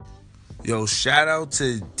Yo, shout out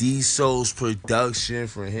to D Soul's production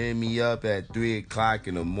for hitting me up at 3 o'clock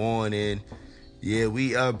in the morning. Yeah,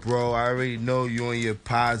 we up, bro. I already know you on your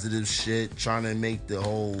positive shit, trying to make the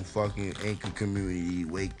whole fucking Anchor community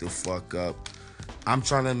wake the fuck up. I'm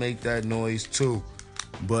trying to make that noise too.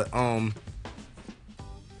 But other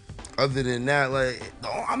than that, like,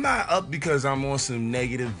 I'm not up because I'm on some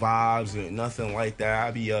negative vibes or nothing like that.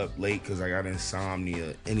 I be up late because I got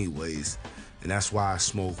insomnia anyways, and that's why I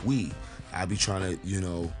smoke weed. I be trying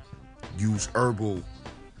to, use herbal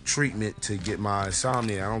treatment to get my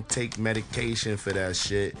insomnia. I don't take medication for that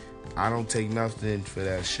shit. I don't take nothing for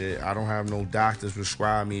that shit. I don't have no doctors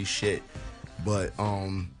prescribe me shit. But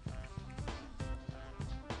I'm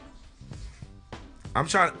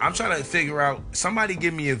trying to figure out, somebody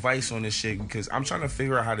give me advice on this shit because I'm trying to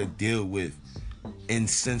figure out how to deal with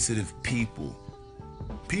insensitive people.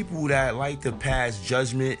 People that like to pass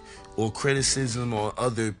judgment or criticism on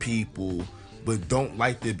other people but don't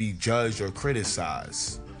like to be judged or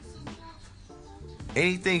criticized.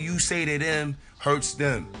 Anything you say to them hurts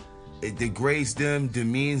them. It degrades them,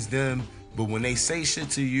 demeans them, but when they say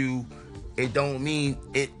shit to you, it don't mean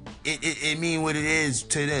it mean what it is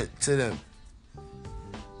to them.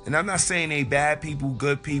 And I'm not saying they bad people,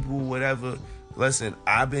 good people, whatever. Listen,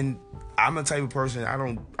 I'm the type of person I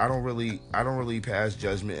don't really pass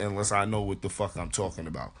judgment unless I know what the fuck I'm talking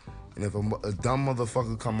about. And if a dumb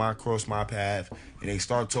motherfucker come across my path and they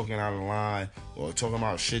start talking out of line or talking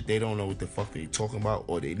about shit they don't know what the fuck they talking about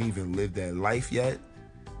or they didn't even live that life yet,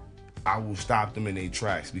 I will stop them in their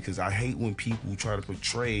tracks because I hate when people try to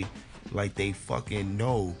portray like they fucking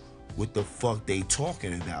know what the fuck they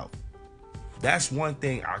talking about. That's one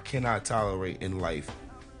thing I cannot tolerate in life.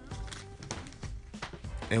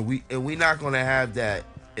 And we not gonna have that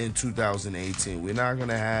in 2018. We're not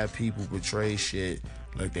gonna have people portray shit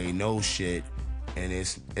like they know shit, and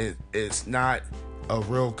it's not a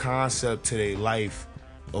real concept to their life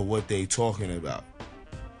of what they talking about.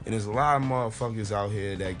 And there's a lot of motherfuckers out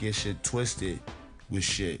here that get shit twisted with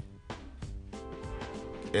shit.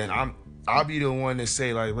 And I'll be the one to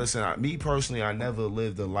say, like, listen, me personally, I never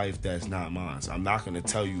lived a life that's not mine. I'm not gonna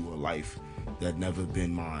tell you a life that never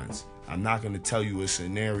been mine. I'm not gonna tell you a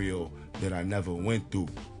scenario that I never went through.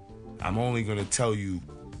 I'm only gonna tell you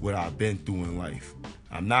what I've been through in life.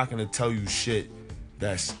 I'm not gonna tell you shit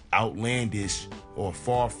that's outlandish or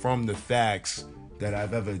far from the facts that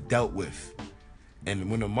I've ever dealt with.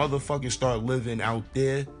 And when a motherfucker start living out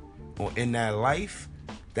there or in that life,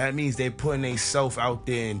 that means they putting themselves out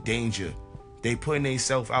there in danger. They putting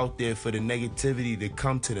themselves out there for the negativity to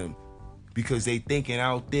come to them because they thinking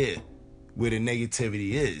out there where the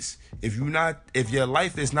negativity is. If your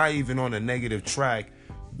life is not even on a negative track,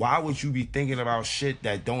 why would you be thinking about shit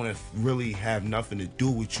that don't really have nothing to do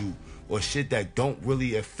with you or shit that don't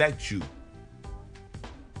really affect you?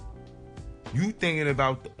 You thinking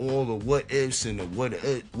about all the what ifs and the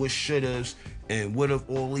what should haves and what if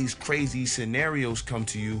all these crazy scenarios come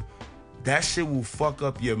to you, that shit will fuck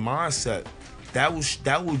up your mindset. That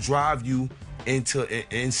will drive you into an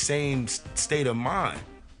insane state of mind.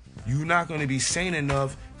 You're not going to be sane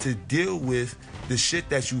enough to deal with the shit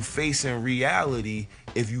that you face in reality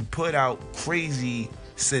if you put out crazy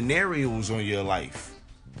scenarios on your life.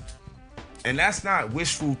 And that's not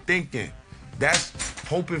wishful thinking. That's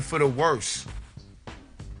hoping for the worst.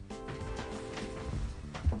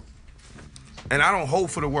 And I don't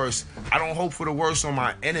hope for the worst. I don't hope for the worst on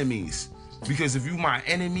my enemies. Because if you my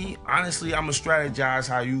enemy, honestly, I'm going to strategize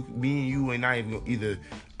how me and you ain't not even either.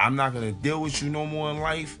 I'm not going to deal with you no more in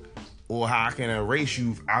life, or how I can erase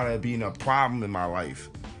you out of being a problem in my life.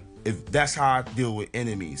 If that's how I deal with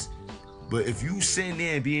enemies. But if you sitting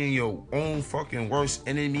there and being your own fucking worst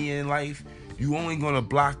enemy in life, you only going to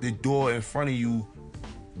block the door in front of you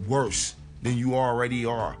worse than you already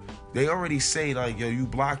are. They already say, like, yo, you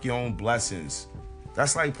block your own blessings.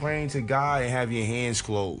 That's like praying to God and have your hands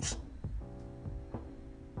closed.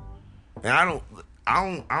 And I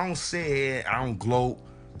don't sit here, I don't gloat,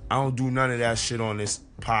 I don't do none of that shit on this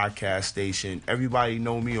podcast station. Everybody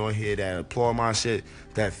know me on here that applaud my shit,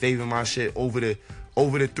 that favor my shit. Over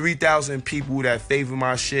the 3,000 people that favor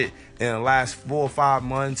my shit in the last 4 or 5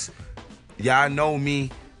 months, y'all know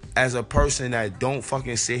me as a person that don't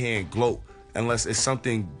fucking sit here and gloat unless it's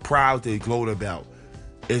something proud to gloat about.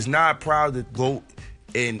 It's not proud to gloat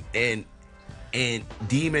and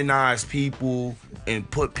demonize people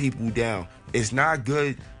and put people down. It's not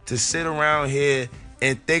good to sit around here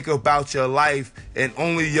and think about your life and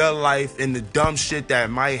only your life and the dumb shit that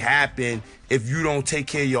might happen if you don't take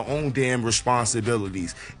care of your own damn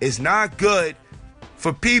responsibilities. It's not good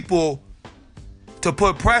for people to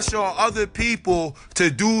put pressure on other people to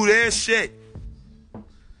do their shit.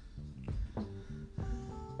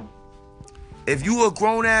 If you a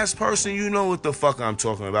grown-ass person, you know what the fuck I'm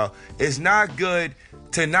talking about. It's not good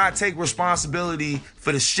to not take responsibility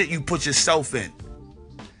for the shit you put yourself in.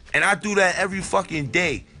 And I do that every fucking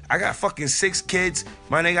day. I got fucking 6 kids.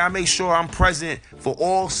 My nigga, I make sure I'm present for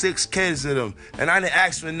all 6 kids of them. And I didn't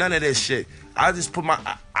ask for none of this shit. I just put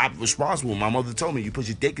I'm responsible. My mother told me, you put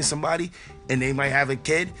your dick in somebody and they might have a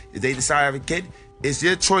kid. If they decide to have a kid, it's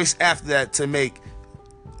your choice after that to make.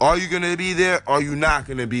 Are you going to be there or are you not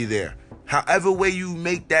going to be there? However way you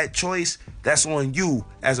make that choice, that's on you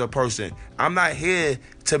as a person. I'm not here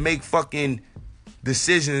to make fucking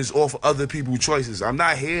decisions off of other people's choices. I'm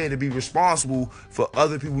not here to be responsible for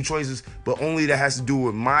other people's choices, but only that has to do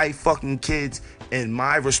with my fucking kids and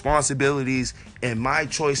my responsibilities and my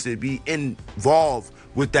choice to be involved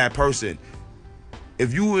with that person.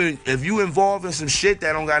 If you involved in some shit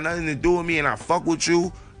that don't got nothing to do with me and I fuck with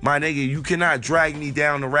you, my nigga, you cannot drag me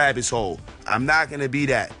down the rabbit hole. I'm not gonna be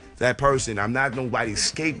that person. I'm not nobody's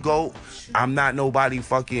scapegoat. I'm not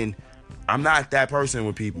that person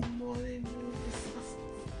with people.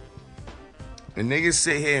 And niggas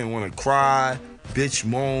sit here and want to cry, bitch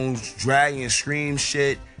moans, drag and scream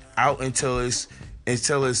shit out until it's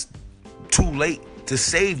too late to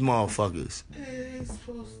save motherfuckers.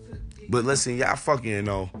 But listen, y'all fucking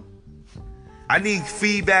know. I need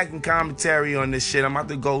feedback and commentary on this shit. I'm about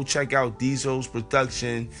to go check out Diesel's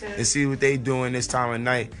production and see what they doing this time of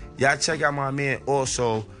night. Y'all check out my man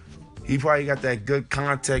also. He probably got that good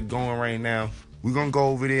content going right now. We're going to go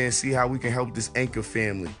over there and see how we can help this Anchor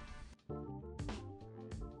family.